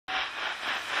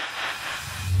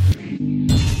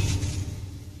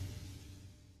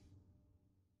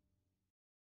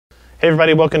Hey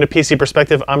everybody, welcome to PC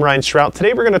Perspective. I'm Ryan Shrout.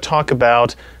 Today we're going to talk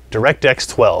about DirectX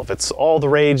 12. It's all the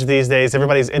rage these days.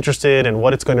 Everybody's interested in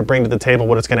what it's going to bring to the table,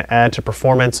 what it's going to add to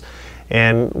performance,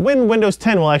 and when Windows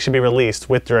 10 will actually be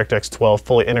released with DirectX 12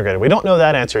 fully integrated. We don't know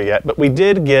that answer yet, but we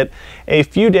did get a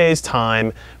few days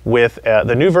time with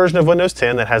the new version of Windows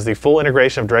 10 that has the full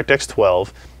integration of DirectX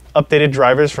 12, updated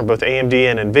drivers from both AMD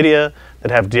and NVIDIA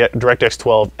that have DirectX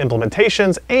 12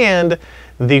 implementations, and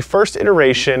the first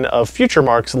iteration of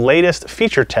Futuremark's latest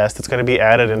feature test that's going to be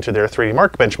added into their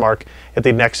 3DMark benchmark at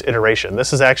the next iteration.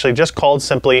 This is actually just called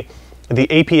simply the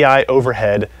API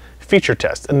overhead feature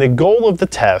test. And the goal of the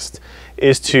test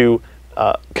is to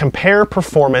compare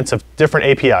performance of different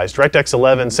APIs, DirectX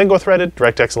 11 single-threaded,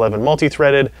 DirectX 11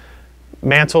 multi-threaded,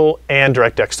 Mantle, and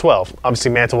DirectX 12.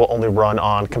 Obviously, Mantle will only run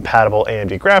on compatible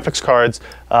AMD graphics cards,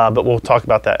 but we'll talk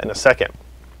about that in a second.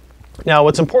 Now,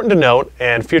 what's important to note,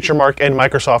 and Futuremark and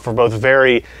Microsoft were both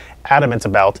very adamant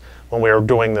about when we were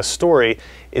doing this story,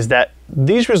 is that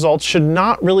these results should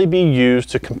not really be used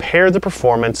to compare the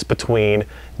performance between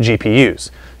GPUs.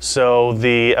 So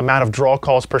the amount of draw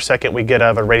calls per second we get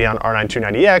out of a Radeon R9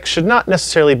 290X should not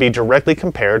necessarily be directly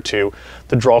compared to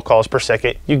the draw calls per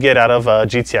second you get out of a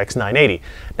GTX 980.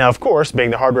 Now, of course,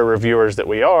 being the hardware reviewers that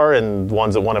we are and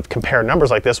ones that want to compare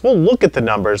numbers like this, we'll look at the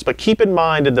numbers, but keep in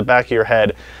mind in the back of your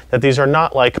head that these are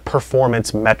not like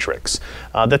performance metrics.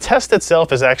 The test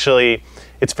itself is actually,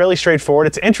 it's fairly straightforward.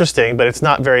 It's interesting, but it's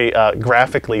not very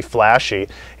graphically flashy.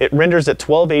 It renders at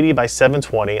 1280 by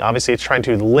 720. Obviously, it's trying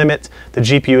to limit the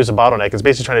GPU as a bottleneck. It's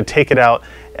basically trying to take it out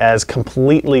as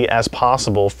completely as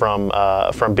possible from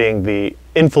being the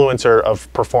influencer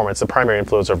of performance, the primary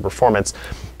influencer of performance.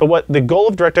 But what the goal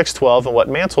of DirectX 12 and what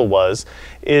Mantle was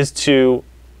is to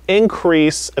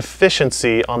increase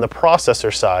efficiency on the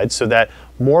processor side so that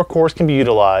more cores can be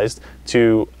utilized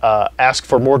to ask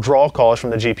for more draw calls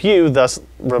from the GPU, thus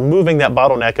removing that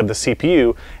bottleneck of the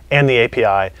CPU and the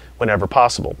API whenever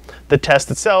possible. The test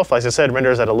itself, as I said,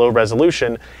 renders at a low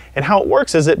resolution, and how it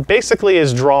works is it basically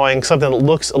is drawing something that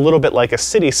looks a little bit like a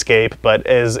cityscape, but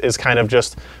is kind of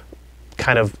just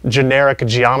generic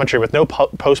geometry with no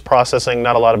post-processing,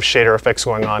 not a lot of shader effects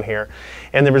going on here.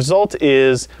 And the result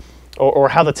is, or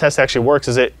how the test actually works,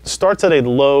 is it starts at a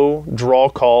low draw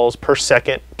calls per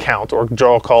second count or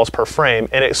draw calls per frame,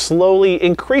 and it slowly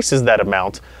increases that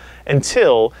amount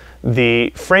until the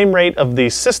frame rate of the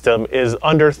system is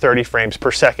under 30 frames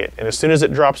per second. And as soon as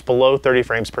it drops below 30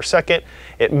 frames per second,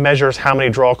 it measures how many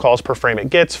draw calls per frame it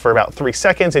gets for about 3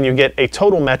 seconds, and you get a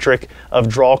total metric of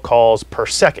draw calls per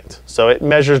second. So it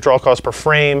measures draw calls per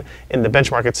frame in the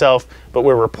benchmark itself, but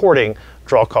we're reporting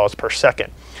draw calls per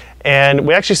second. And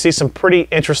we actually see some pretty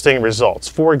interesting results.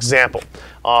 For example,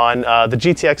 on the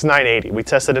GTX 980, we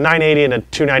tested a 980 and a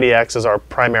 290X as our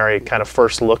primary kind of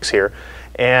first looks here.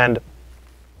 And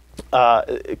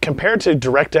compared to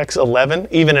DirectX 11,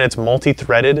 even in its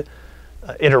multi-threaded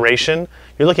iteration,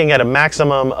 you're looking at a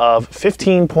maximum of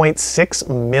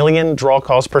 15.6 million draw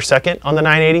calls per second on the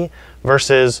 980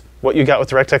 versus what you got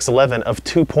with DirectX 11 of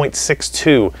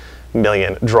 2.62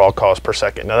 million draw calls per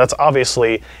second. Now that's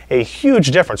obviously a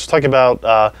huge difference. We're talking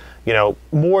about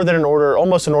more than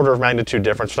almost an order of magnitude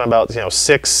difference. We're talking about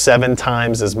 6-7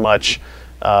 times as much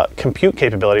compute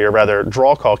capability, or rather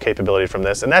draw call capability from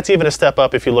this, and that's even a step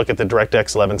up if you look at the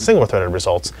DirectX 11 single-threaded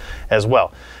results as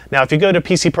well. Now, if you go to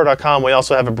PCPer.com, we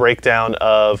also have a breakdown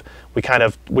of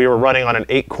we were running on an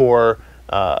 8-core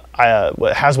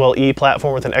Haswell E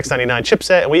platform with an X99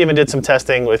 chipset, and we even did some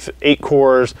testing with 8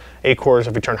 cores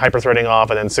if we turn hyperthreading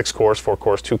off, and then 6 cores, 4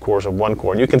 cores, 2 cores, and 1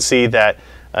 core. And you can see that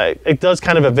it does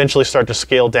kind of eventually start to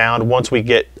scale down once we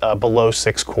get below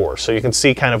 6 cores. So you can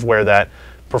see kind of where that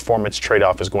performance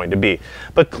trade-off is going to be.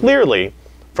 But clearly,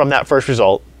 from that first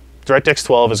result, DirectX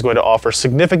 12 is going to offer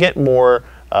significant more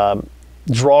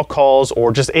draw calls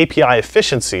or just API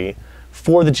efficiency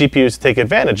for the GPUs to take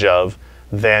advantage of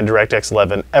than DirectX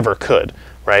 11 ever could,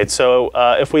 right? So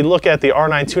if we look at the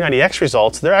R9 290X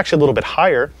results, they're actually a little bit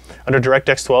higher. Under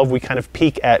DirectX 12, we kind of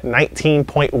peak at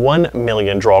 19.1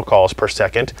 million draw calls per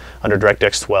second under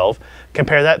DirectX 12.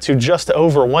 Compare that to just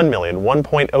over 1 million,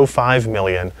 1.05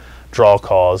 million draw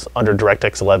calls under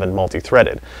DirectX 11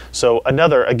 multi-threaded. So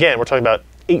again, we're talking about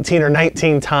 18 or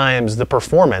 19 times the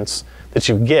performance that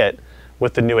you get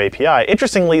with the new API.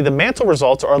 Interestingly, the Mantle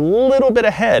results are a little bit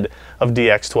ahead of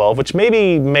DX12, which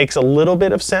maybe makes a little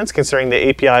bit of sense considering the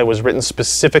API was written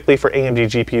specifically for AMD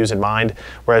GPUs in mind,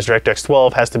 whereas DirectX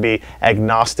 12 has to be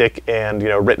agnostic and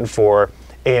written for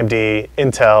AMD,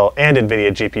 Intel, and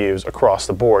NVIDIA GPUs across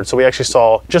the board. So we actually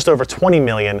saw just over 20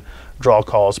 million draw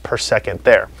calls per second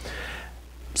there.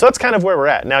 So that's kind of where we're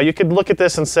at. Now you could look at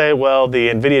this and say, well, the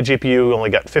NVIDIA GPU only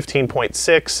got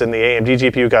 15.6 and the AMD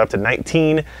GPU got up to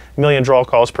 19 million draw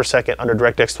calls per second under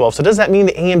DirectX 12. So does that mean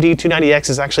the AMD 290X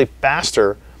is actually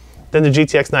faster than the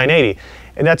GTX 980?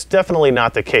 And that's definitely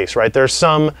not the case, right? There's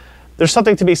something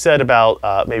to be said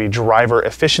about maybe driver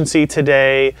efficiency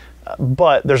today,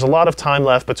 but there's a lot of time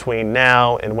left between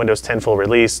now and Windows 10 full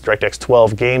release, DirectX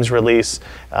 12 games release,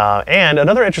 and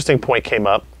another interesting point came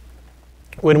up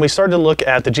when we started to look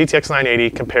at the GTX 980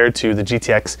 compared to the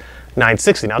GTX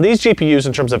 960. Now these GPUs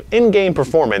in terms of in-game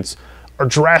performance are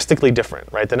drastically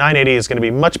different, right? The 980 is going to be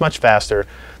much, much faster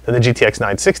than the GTX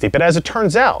 960, but as it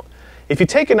turns out, if you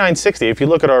take a 960, if you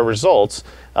look at our results,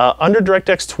 under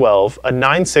DirectX 12, a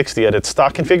 960 at its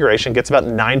stock configuration gets about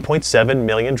 9.7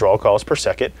 million draw calls per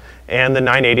second, and the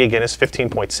 980 again is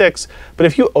 15.6. But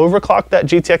if you overclock that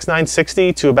GTX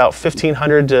 960 to about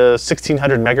 1500 to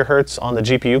 1600 megahertz on the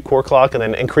GPU core clock, and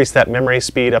then increase that memory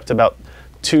speed up to about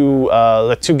 2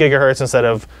 gigahertz instead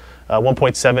of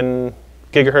 1.7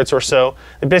 gigahertz or so,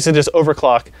 and basically just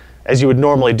overclock as you would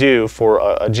normally do for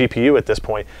a GPU at this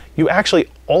point, you actually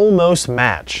almost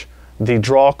match the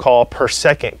draw call per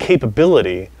second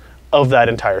capability of that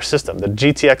entire system. The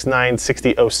GTX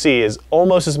 960 OC is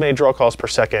almost as many draw calls per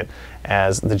second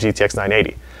as the GTX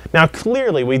 980. Now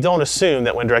clearly we don't assume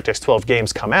that when DirectX 12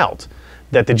 games come out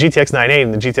that the GTX 980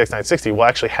 and the GTX 960 will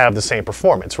actually have the same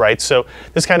performance, right? So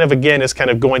this kind of again is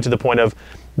kind of going to the point of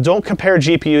don't compare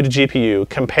GPU to GPU,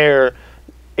 compare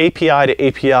API to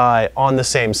API on the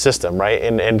same system, right?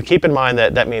 And keep in mind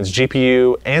that that means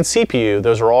GPU and CPU,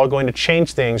 those are all going to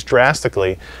change things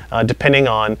drastically depending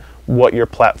on what your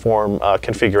platform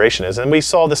configuration is. And we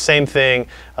saw the same thing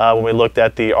when we looked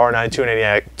at the R9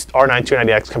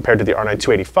 290X compared to the R9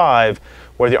 285,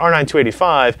 where the R9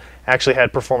 285 actually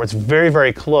had performance very,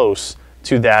 very close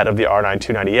to that of the R9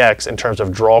 290X in terms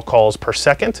of draw calls per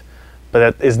second, but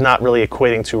that is not really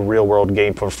equating to real-world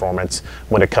game performance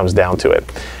when it comes down to it.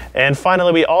 And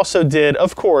finally, we also did,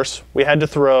 of course, we had to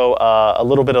throw a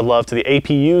little bit of love to the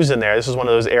APUs in there. This is one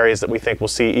of those areas that we think will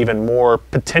see even more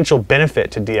potential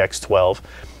benefit to DX12.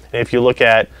 And if you look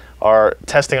at our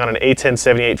testing on an A10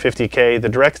 7850K, the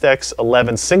DirectX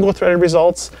 11 single-threaded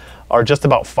results are just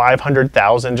about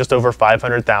 500,000, just over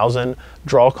 500,000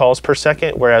 draw calls per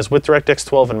second, whereas with DirectX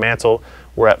 12 and Mantle,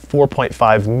 we're at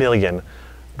 4.5 million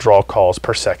draw calls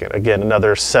per second. Again,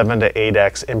 another 7 to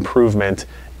 8x improvement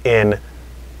in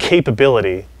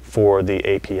capability for the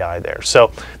API there.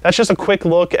 So that's just a quick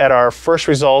look at our first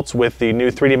results with the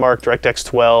new 3DMark DirectX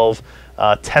 12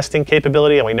 testing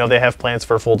capability, and we know they have plans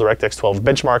for a full DirectX 12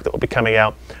 benchmark that will be coming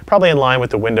out probably in line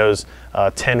with the Windows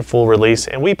 10 full release.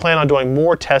 And we plan on doing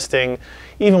more testing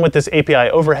even with this API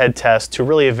overhead test to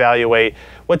really evaluate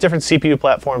what different CPU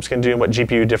platforms can do and what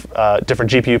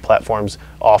different GPU platforms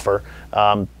offer.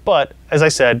 But as I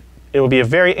said, it will be a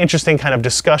very interesting kind of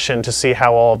discussion to see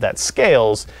how all of that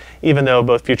scales, even though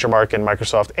both Futuremark and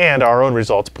Microsoft and our own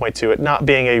results point to it not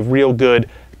being a real good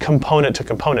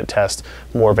component-to-component test,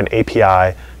 more of an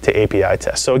API-to-API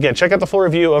test. So again, check out the full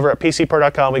review over at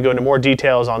PCPer.com. We go into more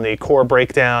details on the core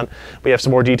breakdown. We have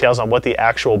some more details on what the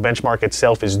actual benchmark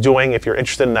itself is doing if you're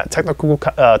interested in that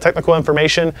technical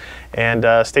information. And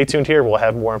stay tuned here. We'll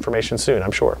have more information soon,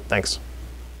 I'm sure. Thanks.